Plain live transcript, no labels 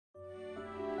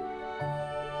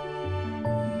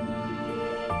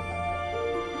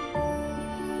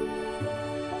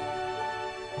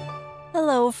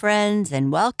Hello, friends,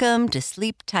 and welcome to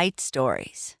Sleep Tight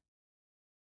Stories.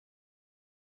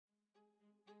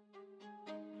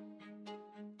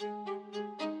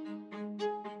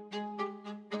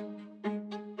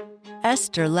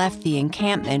 Esther left the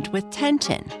encampment with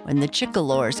Tenton when the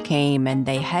Chickalors came and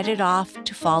they headed off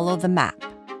to follow the map.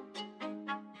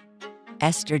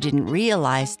 Esther didn't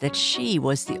realize that she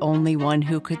was the only one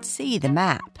who could see the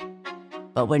map.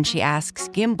 But when she asks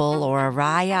Gimbal or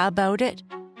Araya about it,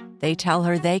 they tell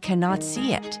her they cannot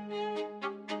see it.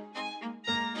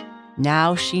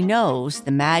 Now she knows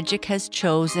the magic has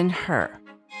chosen her.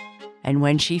 And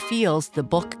when she feels the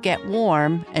book get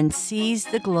warm and sees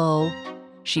the glow,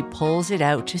 she pulls it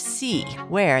out to see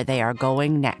where they are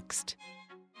going next.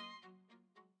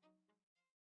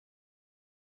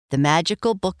 The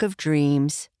Magical Book of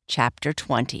Dreams, Chapter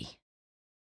 20.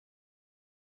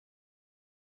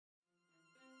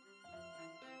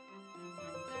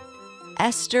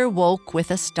 Esther woke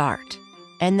with a start,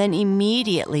 and then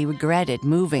immediately regretted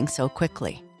moving so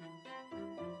quickly.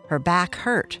 Her back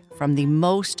hurt from the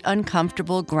most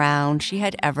uncomfortable ground she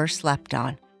had ever slept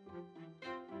on.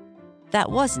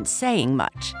 That wasn't saying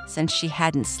much, since she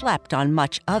hadn't slept on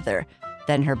much other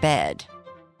than her bed,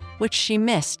 which she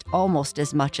missed almost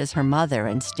as much as her mother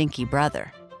and stinky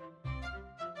brother.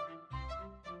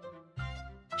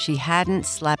 She hadn't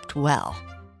slept well,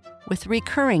 with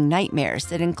recurring nightmares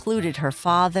that included her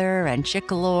father and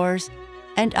Chickalors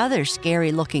and other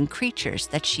scary-looking creatures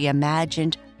that she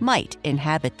imagined might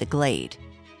inhabit the glade.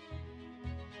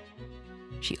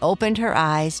 She opened her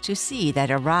eyes to see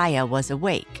that Araya was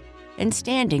awake and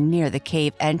standing near the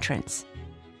cave entrance.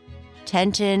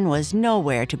 Tenton was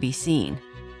nowhere to be seen.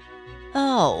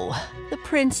 "Oh, the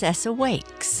princess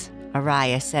awakes,"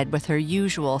 Araya said with her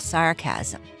usual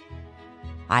sarcasm.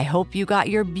 "I hope you got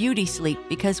your beauty sleep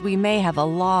because we may have a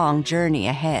long journey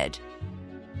ahead."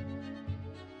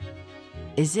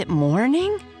 "Is it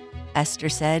morning?" Esther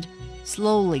said,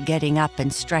 slowly getting up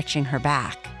and stretching her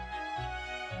back.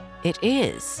 "It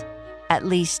is, at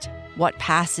least what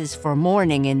passes for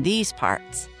morning in these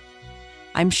parts.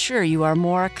 I'm sure you are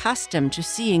more accustomed to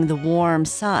seeing the warm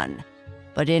sun,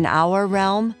 but in our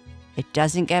realm, it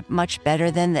doesn't get much better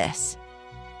than this.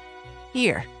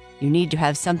 Here, you need to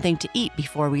have something to eat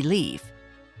before we leave,"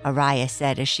 Araya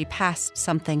said as she passed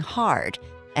something hard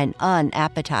and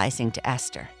unappetizing to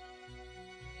Esther.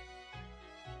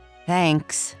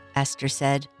 "Thanks," Esther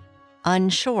said,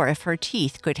 unsure if her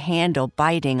teeth could handle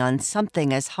biting on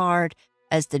something as hard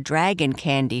as the dragon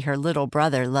candy her little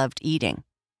brother loved eating.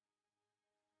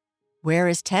 "Where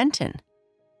is Tenton?"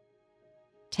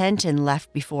 Tenton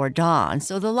left before dawn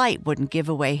so the light wouldn't give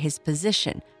away his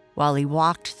position while he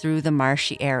walked through the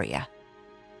marshy area.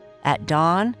 At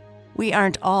dawn, we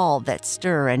aren't all that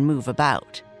stir and move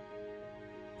about.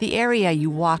 The area you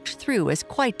walked through is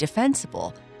quite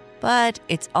defensible, but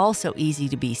it's also easy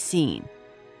to be seen.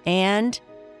 And,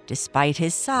 despite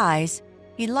his size,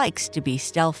 he likes to be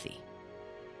stealthy.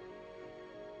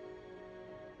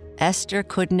 Esther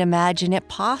couldn't imagine it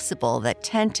possible that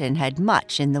Tenton had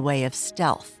much in the way of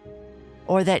stealth,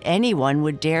 or that anyone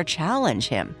would dare challenge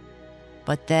him.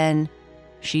 But then,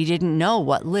 she didn't know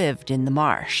what lived in the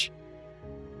marsh.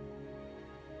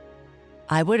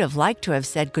 "I would have liked to have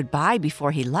said goodbye before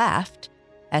he left,"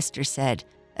 Esther said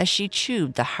as she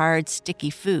chewed the hard, sticky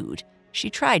food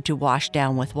she tried to wash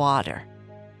down with water.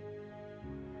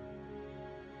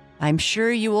 "I'm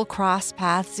sure you will cross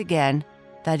paths again,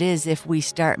 that is, if we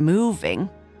start moving."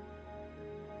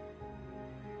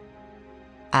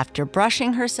 After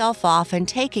brushing herself off and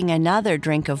taking another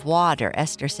drink of water,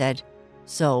 Esther said,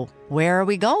 "So, where are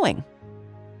we going?"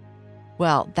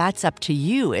 "Well, that's up to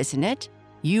you, isn't it?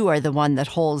 You are the one that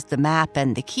holds the map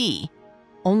and the key.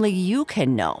 Only you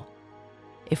can know.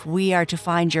 If we are to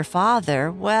find your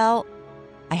father, well,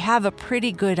 I have a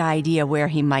pretty good idea where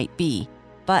he might be,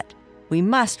 but we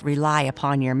must rely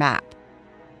upon your map.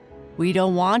 We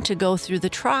don't want to go through the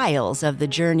trials of the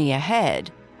journey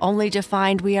ahead, only to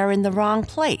find we are in the wrong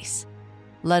place,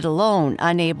 let alone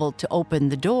unable to open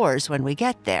the doors when we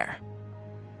get there."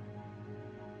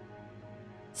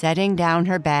 Setting down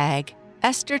her bag,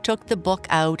 Esther took the book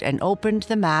out and opened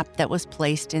the map that was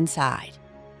placed inside.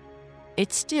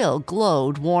 It still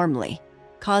glowed warmly,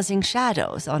 causing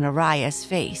shadows on Araya's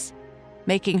face,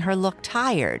 making her look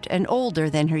tired and older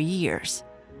than her years.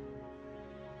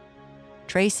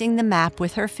 Tracing the map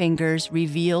with her fingers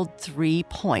revealed 3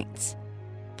 points,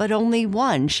 but only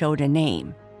one showed a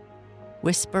name: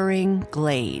 Whispering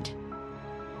Glade.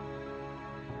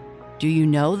 "Do you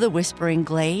know the Whispering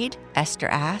Glade?" Esther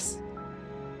asked.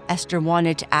 Esther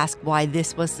wanted to ask why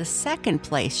this was the second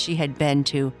place she had been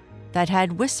to that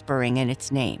had whispering in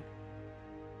its name.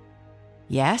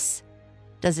 Yes?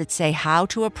 Does it say how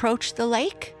to approach the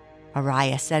lake?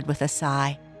 Araya said with a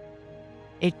sigh.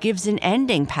 It gives an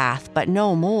ending path, but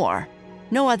no more.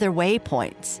 No other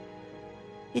waypoints.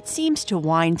 It seems to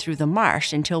wind through the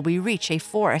marsh until we reach a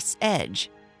forest's edge.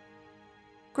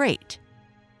 Great.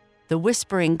 The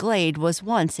Whispering Glade was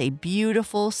once a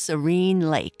beautiful, serene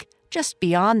lake just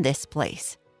beyond this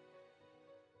place.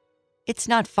 It's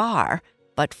not far,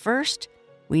 but first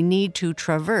we need to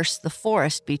traverse the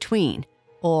forest between,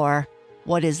 or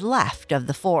what is left of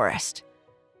the forest.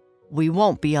 We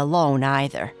won't be alone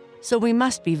either, so we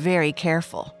must be very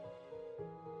careful.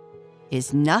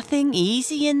 Is nothing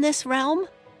easy in this realm?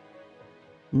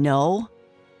 No.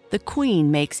 The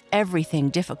Queen makes everything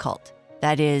difficult.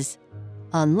 That is,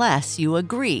 unless you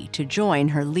agree to join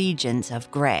her legions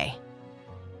of gray.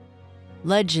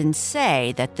 Legends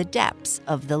say that the depths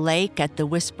of the lake at the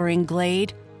Whispering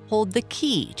Glade hold the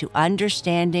key to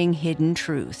understanding hidden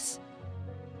truths.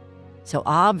 So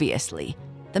obviously,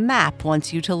 the map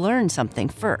wants you to learn something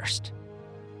first.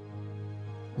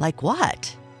 Like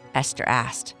what? Esther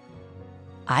asked.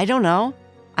 I don't know.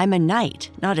 I'm a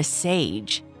knight, not a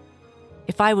sage.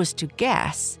 If I was to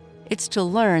guess, it's to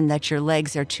learn that your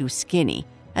legs are too skinny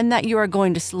and that you are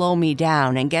going to slow me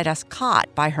down and get us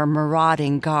caught by her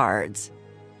marauding guards.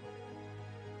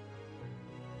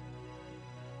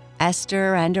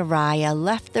 Esther and Araya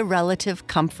left the relative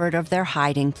comfort of their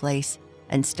hiding place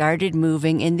and started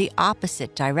moving in the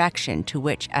opposite direction to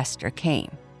which Esther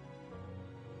came.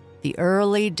 The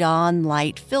early dawn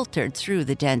light filtered through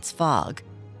the dense fog,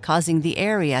 causing the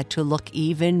area to look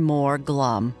even more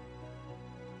glum.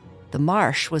 The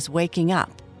marsh was waking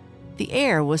up. The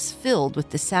air was filled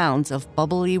with the sounds of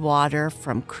bubbly water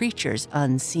from creatures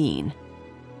unseen.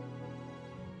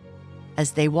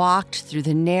 As they walked through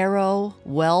the narrow,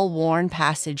 well-worn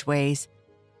passageways,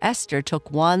 Esther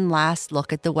took one last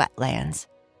look at the wetlands,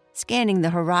 scanning the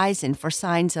horizon for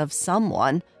signs of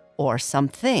someone or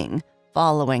something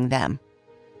following them.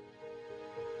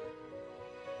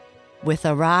 With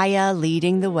Araya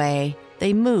leading the way,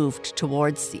 they moved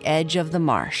towards the edge of the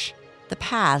marsh, the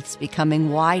paths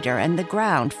becoming wider and the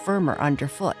ground firmer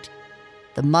underfoot,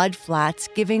 the mud flats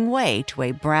giving way to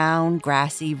a brown,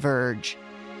 grassy verge.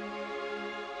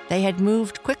 They had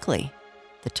moved quickly.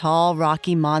 The tall,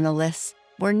 rocky monoliths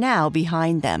were now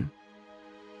behind them.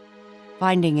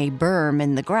 Finding a berm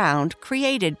in the ground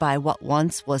created by what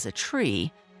once was a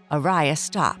tree, Araya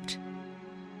stopped.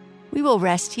 We will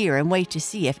rest here and wait to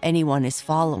see if anyone is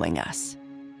following us.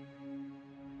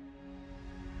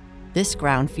 This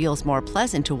ground feels more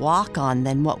pleasant to walk on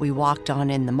than what we walked on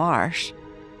in the marsh.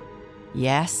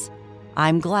 Yes,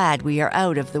 I'm glad we are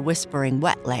out of the Whispering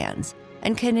Wetlands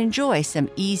and can enjoy some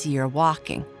easier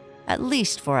walking, at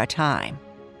least for a time.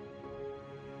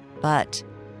 But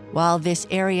while this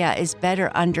area is better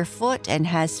underfoot and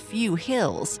has few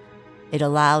hills, it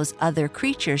allows other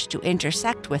creatures to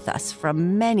intersect with us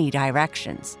from many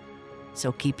directions.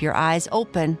 So keep your eyes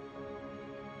open.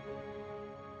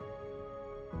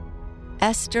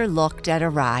 Esther looked at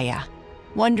Araya,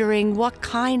 wondering what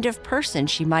kind of person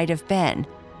she might have been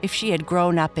if she had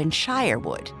grown up in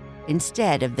Shirewood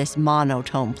instead of this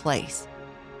monotone place.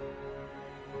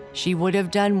 She would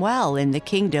have done well in the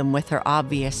kingdom with her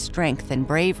obvious strength and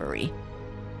bravery.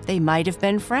 They might have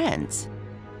been friends.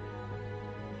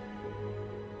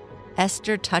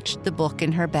 Esther touched the book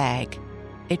in her bag.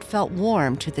 It felt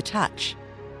warm to the touch.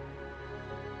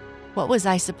 What was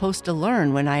I supposed to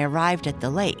learn when I arrived at the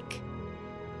lake?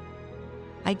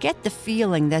 I get the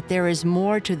feeling that there is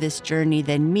more to this journey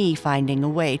than me finding a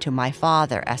way to my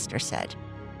father, Esther said.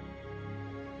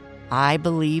 I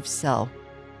believe so,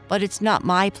 but it's not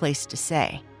my place to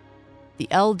say. The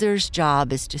elder's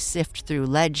job is to sift through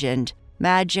legend,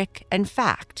 magic, and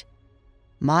fact.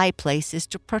 My place is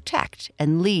to protect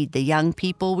and lead the young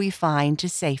people we find to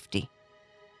safety.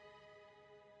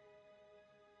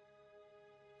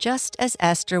 Just as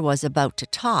Esther was about to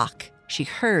talk, she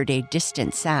heard a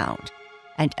distant sound,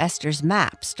 and Esther's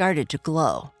map started to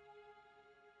glow.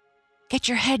 Get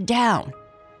your head down,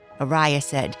 Araya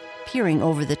said, peering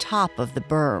over the top of the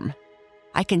berm.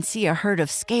 I can see a herd of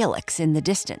Scalix in the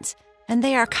distance, and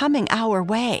they are coming our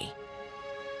way.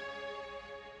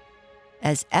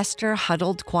 As Esther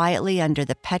huddled quietly under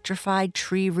the petrified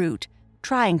tree root,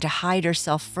 trying to hide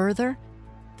herself further,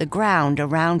 the ground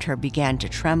around her began to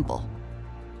tremble.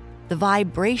 The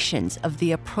vibrations of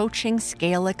the approaching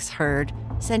Scalix herd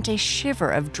sent a shiver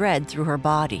of dread through her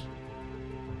body.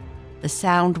 The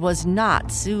sound was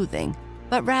not soothing,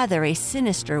 but rather a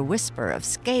sinister whisper of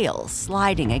scales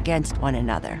sliding against one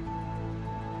another.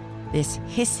 This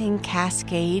hissing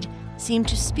cascade seemed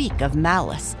to speak of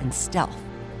malice and stealth.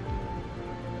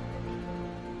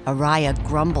 Araya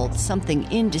grumbled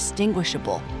something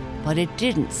indistinguishable, but it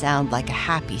didn't sound like a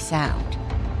happy sound.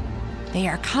 "They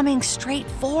are coming straight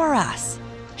for us,"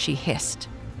 she hissed.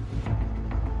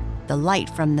 The light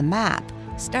from the map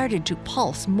started to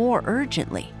pulse more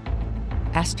urgently.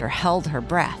 Esther held her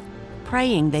breath,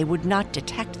 praying they would not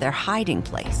detect their hiding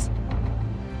place.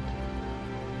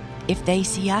 "If they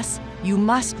see us, you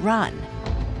must run."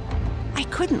 "I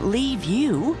couldn't leave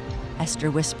you," Esther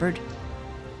whispered.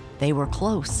 They were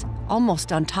close,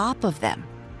 almost on top of them.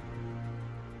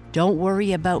 "Don't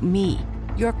worry about me.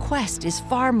 Your quest is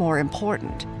far more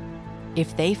important.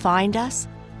 If they find us,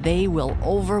 they will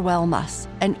overwhelm us,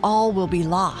 and all will be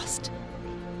lost."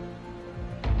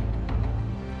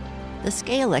 The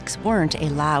Scalix weren't a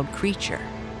loud creature.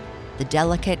 The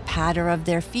delicate patter of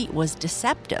their feet was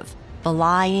deceptive,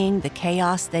 belying the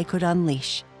chaos they could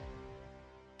unleash.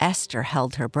 Esther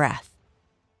held her breath.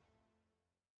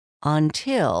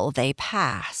 Until they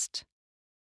passed.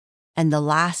 And the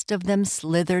last of them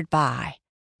slithered by.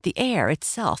 The air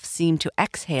itself seemed to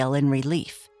exhale in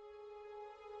relief.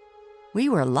 "We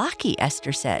were lucky,"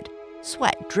 Esther said,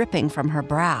 sweat dripping from her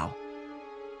brow.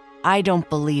 "I don't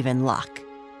believe in luck.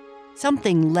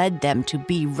 Something led them to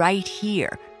be right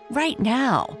here, right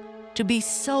now, to be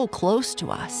so close to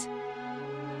us.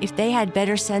 If they had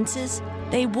better senses,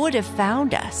 they would have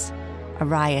found us,"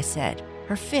 Araya said,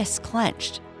 her fists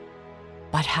clenched.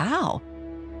 "But how?"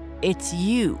 "It's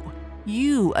you.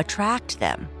 You attract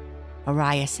them,"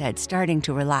 Araya said, starting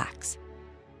to relax.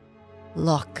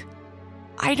 "Look,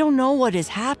 I don't know what is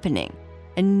happening,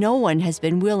 and no one has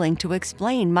been willing to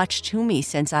explain much to me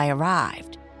since I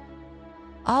arrived.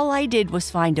 All I did was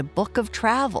find a book of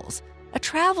travels, a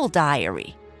travel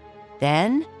diary.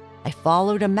 Then I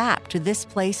followed a map to this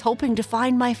place hoping to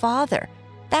find my father.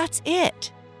 That's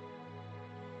it."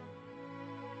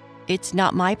 "It's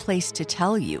not my place to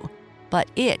tell you, but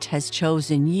it has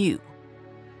chosen you.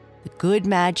 The good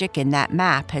magic in that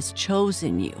map has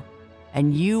chosen you,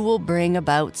 and you will bring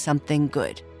about something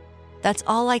good. That's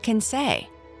all I can say.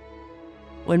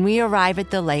 When we arrive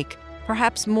at the lake,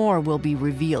 perhaps more will be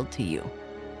revealed to you.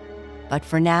 But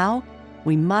for now,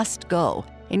 we must go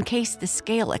in case the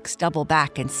Scalix double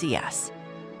back and see us."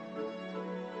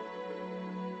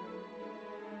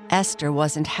 Esther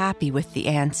wasn't happy with the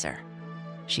answer.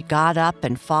 She got up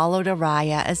and followed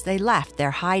Araya as they left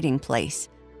their hiding place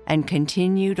and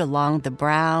continued along the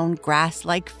brown,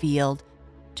 grass-like field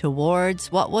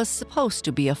towards what was supposed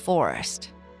to be a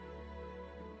forest.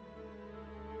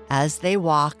 As they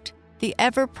walked, the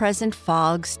ever-present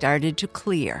fog started to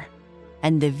clear,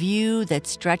 and the view that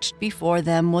stretched before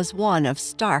them was one of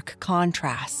stark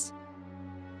contrasts.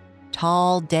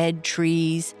 Tall, dead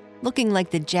trees, looking like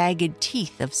the jagged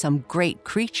teeth of some great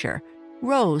creature,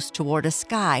 rose toward a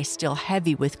sky still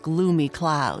heavy with gloomy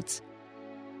clouds.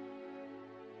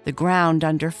 The ground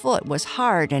underfoot was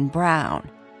hard and brown,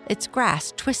 its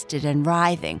grass twisted and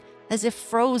writhing, as if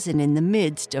frozen in the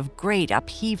midst of great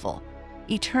upheaval,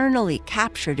 eternally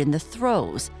captured in the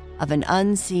throes of an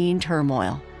unseen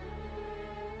turmoil.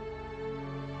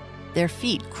 Their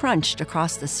feet crunched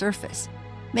across the surface,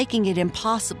 making it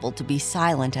impossible to be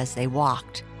silent as they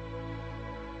walked.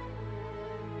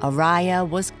 Araya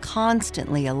was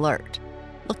constantly alert,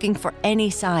 looking for any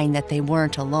sign that they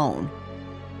weren't alone.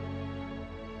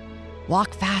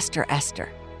 "Walk faster, Esther,"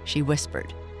 she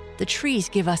whispered. "The trees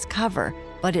give us cover,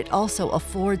 but it also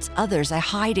affords others a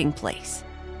hiding place."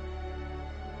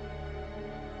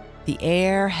 The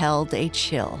air held a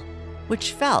chill,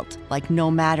 which felt like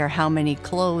no matter how many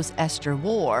clothes Esther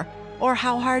wore or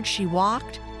how hard she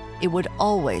walked, it would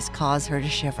always cause her to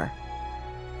shiver.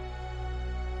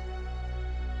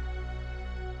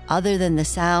 Other than the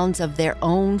sounds of their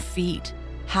own feet,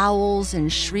 howls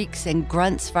and shrieks and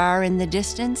grunts far in the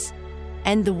distance,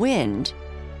 and the wind,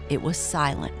 it was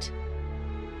silent.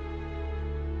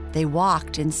 They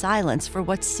walked in silence for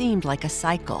what seemed like a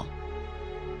cycle.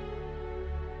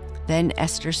 Then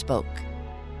Esther spoke.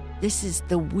 "This is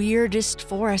the weirdest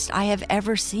forest I have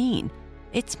ever seen.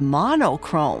 It's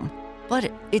monochrome,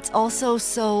 but it's also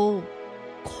so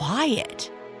quiet.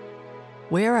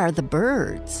 Where are the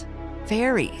birds,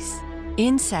 fairies,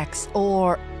 insects,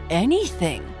 or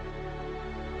anything?"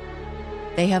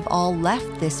 "They have all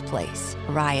left this place,"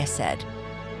 Araya said.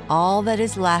 "All that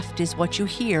is left is what you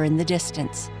hear in the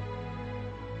distance."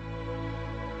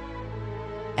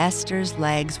 Esther's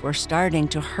legs were starting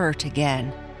to hurt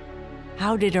again.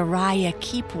 How did Araya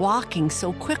keep walking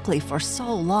so quickly for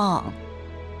so long?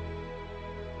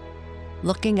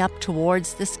 Looking up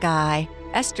towards the sky,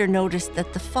 Esther noticed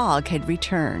that the fog had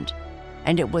returned,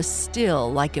 and it was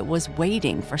still like it was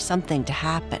waiting for something to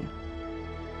happen.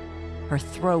 Her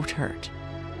throat hurt.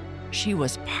 She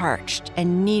was parched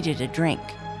and needed a drink.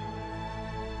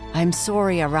 "I'm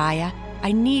sorry, Araya.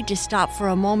 I need to stop for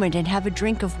a moment and have a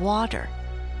drink of water.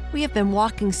 We have been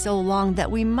walking so long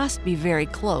that we must be very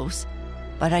close,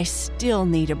 but I still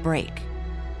need a break."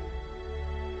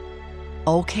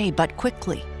 "Okay, but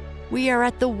quickly. We are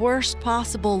at the worst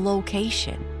possible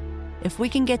location. If we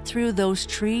can get through those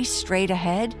trees straight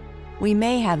ahead, we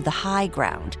may have the high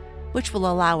ground, which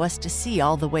will allow us to see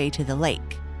all the way to the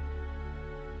lake."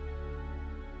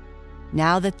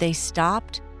 Now that they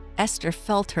stopped, Esther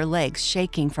felt her legs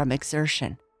shaking from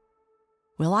exertion.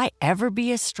 "Will I ever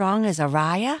be as strong as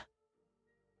Araya?"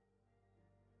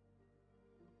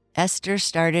 Esther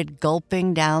started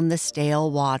gulping down the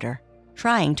stale water,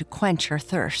 trying to quench her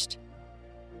thirst.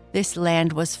 This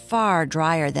land was far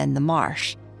drier than the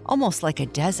marsh, almost like a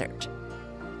desert.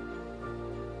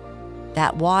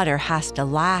 "That water has to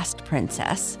last,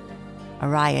 Princess,"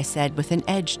 Araya said with an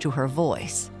edge to her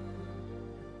voice.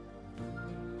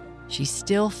 She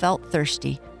still felt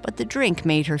thirsty, but the drink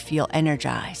made her feel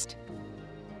energized.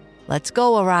 "Let's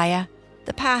go, Araya.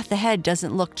 The path ahead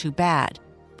doesn't look too bad,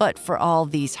 but for all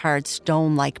these hard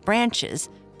stone-like branches,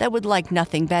 that would like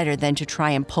nothing better than to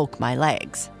try and poke my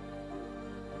legs."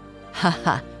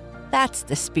 "Haha, that's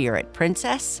the spirit,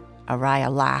 Princess," Araya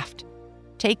laughed,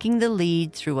 taking the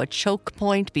lead through a choke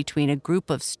point between a group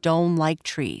of stone-like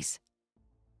trees.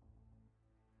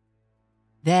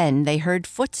 Then they heard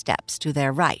footsteps to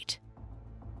their right.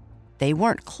 They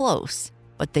weren't close,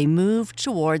 but they moved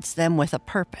towards them with a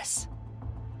purpose.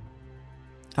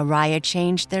 Araya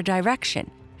changed their direction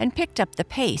and picked up the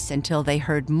pace until they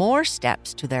heard more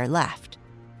steps to their left.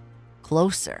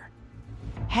 Closer.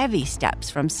 Heavy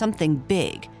steps from something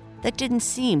big that didn't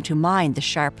seem to mind the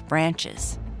sharp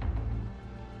branches.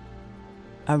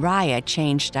 Araya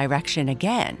changed direction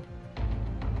again.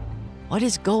 "What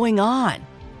is going on?"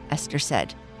 Esther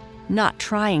said, not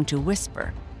trying to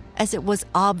whisper, as it was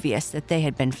obvious that they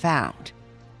had been found.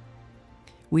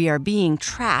 "We are being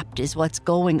trapped is what's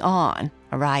going on,"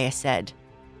 Araya said.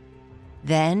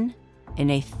 Then, in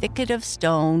a thicket of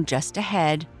stone just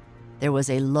ahead, there was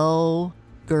a low,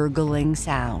 gurgling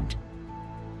sound.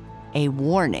 A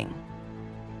warning.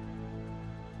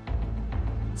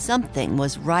 Something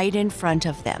was right in front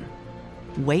of them,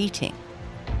 waiting.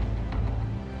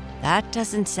 "That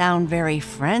doesn't sound very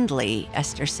friendly,"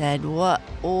 Esther said.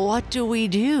 What do we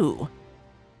do?"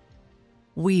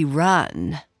 "We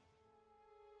run."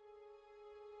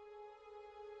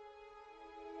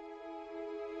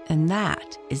 And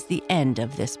that is the end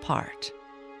of this part.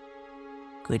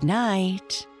 Good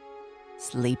night.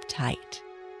 Sleep tight.